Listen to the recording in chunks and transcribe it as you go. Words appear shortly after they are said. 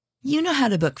You know how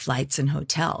to book flights and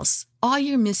hotels. All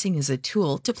you're missing is a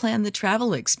tool to plan the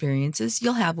travel experiences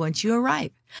you'll have once you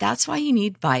arrive. That's why you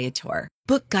need Viator.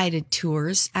 Book guided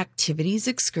tours, activities,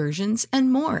 excursions,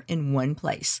 and more in one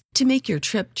place to make your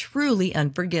trip truly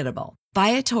unforgettable.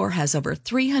 Viator has over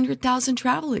 300,000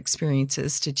 travel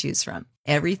experiences to choose from.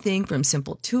 Everything from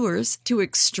simple tours to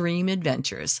extreme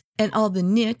adventures and all the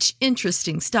niche,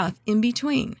 interesting stuff in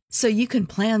between. So you can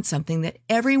plan something that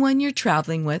everyone you're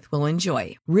traveling with will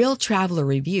enjoy. Real traveler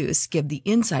reviews give the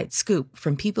inside scoop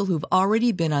from people who've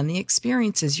already been on the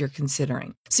experiences you're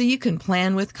considering. So you can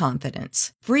plan with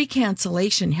confidence. Free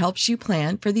cancellation helps you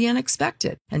plan for the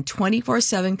unexpected. And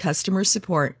 24/7 customer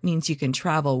support means you can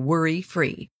travel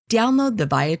worry-free. Download the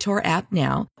Viator app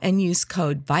now and use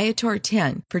code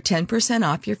Viator10 for 10%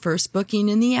 off your first booking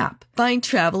in the app. Find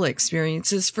travel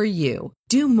experiences for you.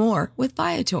 Do more with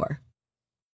Viator.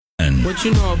 What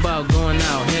you know about going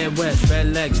out, head west,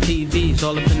 red legs, TVs,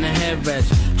 all up in the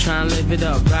headrest. Try and live it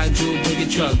up, rock jewel, big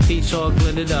a truck, piece all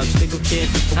glittered up, stick a kid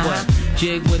for what?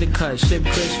 Jig with a cut, slip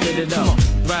Chris, spit it up.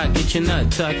 Rock, get your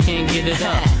nut till I can't get it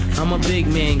up. I'm a big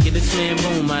man, get a slam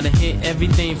boom, I done hit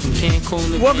everything from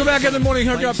Cancun to... Welcome back in the morning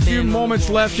hookup. A few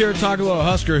moments left here. Talk a little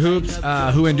Husker hoops,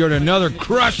 who endured another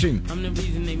crushing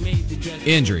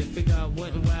injury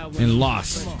and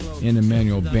loss in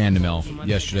Emmanuel Bandamel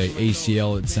yesterday.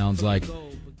 ACL, it sounds like.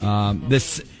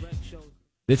 This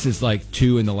is like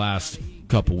two in the last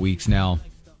couple weeks now.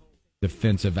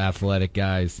 Defensive, athletic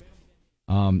guys.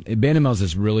 Bandamel's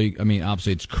is really, I mean,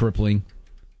 obviously it's crippling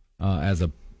as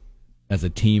a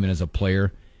team and as a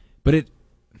player, but it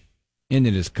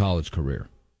ended his college career.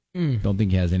 Don't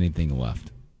think he has anything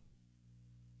left.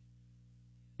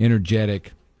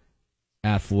 Energetic,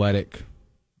 athletic,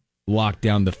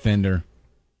 lockdown defender,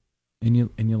 and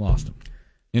you lost him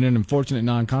in an unfortunate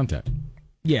non-contact.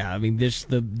 Yeah, I mean, this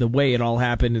the way it all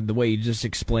happened and the way you just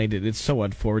explained it, it's so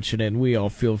unfortunate, and we all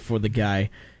feel for the guy.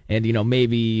 And, you know,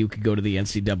 maybe you could go to the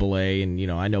NCAA, and, you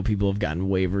know, I know people have gotten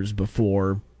waivers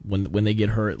before when they get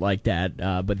hurt like that,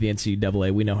 but the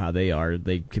NCAA, we know how they are.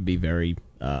 They can be very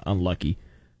unlucky.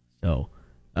 So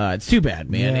it's too bad,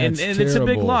 man. Yeah, and it's a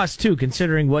big loss, too,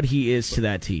 considering what he is to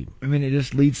that team. I mean, it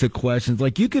just leads to questions.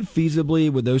 Like, you could feasibly,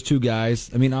 with those two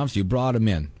guys, I mean, obviously you brought them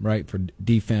in, right, for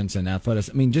defense and athletics.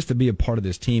 I mean, just to be a part of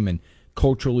this team and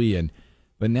culturally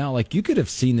but now, like, you could have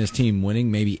seen this team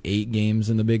winning maybe 8 games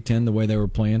in the Big Ten the way they were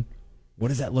playing. What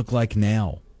does that look like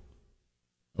now?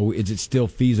 Is it still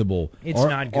feasible? It's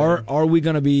not good. Are we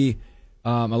going to be,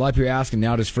 a lot of people are asking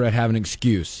now, does Fred have an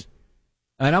excuse?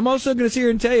 And I'm also going to sit here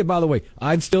and tell you, by the way,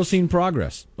 I've still seen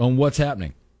progress on what's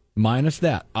happening. Minus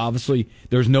that. Obviously,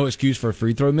 there's no excuse for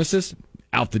free throw misses.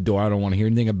 Out the door. I don't want to hear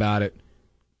anything about it.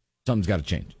 Something's got to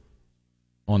change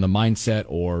on the mindset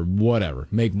or whatever.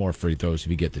 Make more free throws if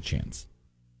you get the chance.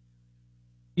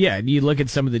 Yeah, you look at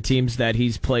some of the teams that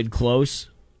he's played close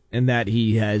and that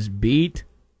he has beat.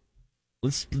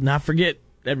 Let's not forget,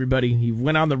 everybody, he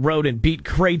went on the road and beat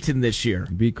Creighton this year.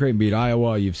 Beat Creighton, beat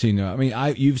Iowa. You've seen.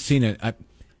 You've seen it.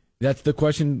 That's the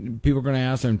question people are going to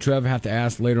ask, and Trev have to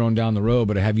ask later on down the road.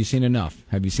 But have you seen enough?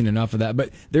 Have you seen enough of that? But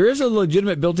there is a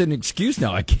legitimate built-in excuse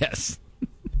now, I guess.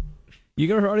 You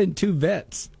got to run in 2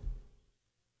 vets.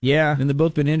 Yeah, and they've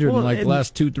both been injured in the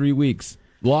last 2-3 weeks.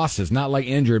 Losses, not like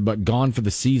injured, but gone for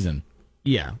the season.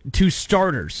 Yeah, 2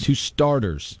 starters. 2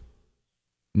 starters.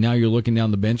 Now you're looking down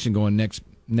the bench and going next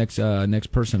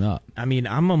person up. I mean,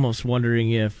 I'm almost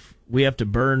wondering if we have to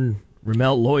burn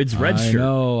Ramel Lloyd's red shirt.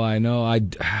 I know.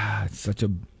 It's such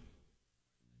a.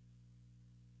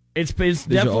 It's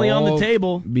definitely on the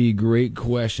table. Be a great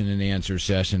question and answer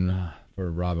session for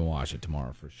Robin Washut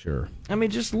tomorrow for sure. I mean,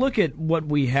 just look at what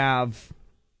we have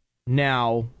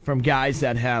now from guys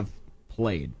that have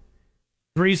played.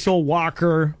 Driesel,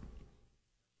 Walker.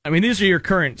 I mean, these are your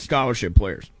current scholarship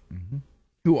players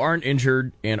who aren't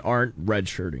injured and aren't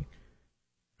redshirting.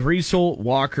 Driesel,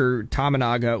 Walker,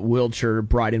 Tamanaga, Wilcher,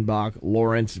 Breidenbach,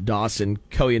 Lawrence, Dawson,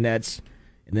 Koyanets,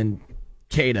 and then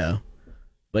Keita.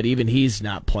 But even he's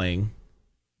not playing.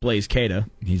 Blaze Keita.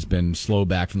 He's been slow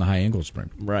back from the high ankle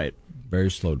sprain. Right.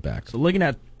 Very slowed back. So looking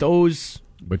at those,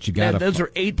 but you got those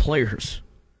are 8 players.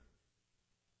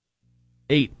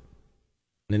 8.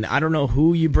 And I don't know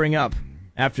who you bring up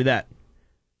after that.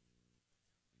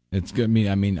 It's good.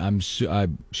 I mean, I'm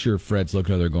sure Fred's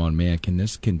looking at there going, man, can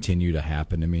this continue to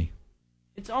happen to me?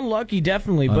 It's unlucky,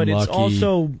 definitely, but it's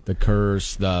also the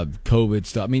curse, the COVID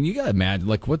stuff. I mean, you got to imagine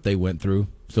like what they went through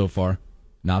so far.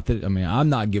 Not that, I mean, I'm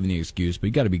not giving the excuse, but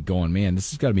you got to be going, man,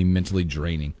 this has got to be mentally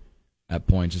draining at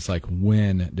points. It's like,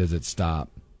 when does it stop?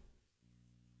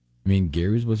 I mean,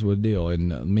 Gary's was a deal,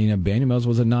 and I mean, Banyamel's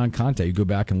was a non-contact. You go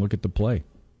back and look at the play.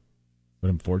 But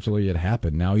unfortunately, it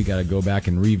happened. Now you got to go back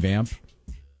and revamp,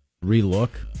 relook,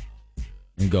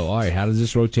 and go, all right, how does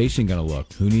this rotation going to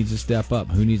look? Who needs to step up?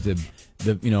 Who needs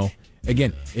to,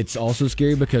 again, it's also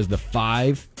scary because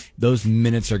those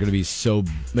minutes are going to be so,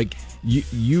 like,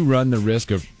 you run the risk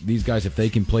of these guys, if they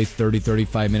can play 30,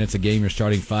 35 minutes a game, you're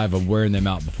starting 5, of wearing them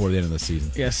out before the end of the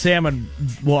season. Yeah, Sam and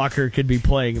Walker could be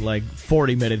playing like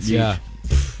 40 minutes each. Yeah.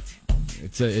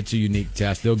 It's a unique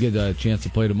test. They'll get a chance to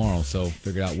play tomorrow, so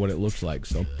figure out what it looks like.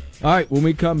 So, all right, when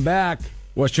we come back,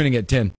 what's trending at 10?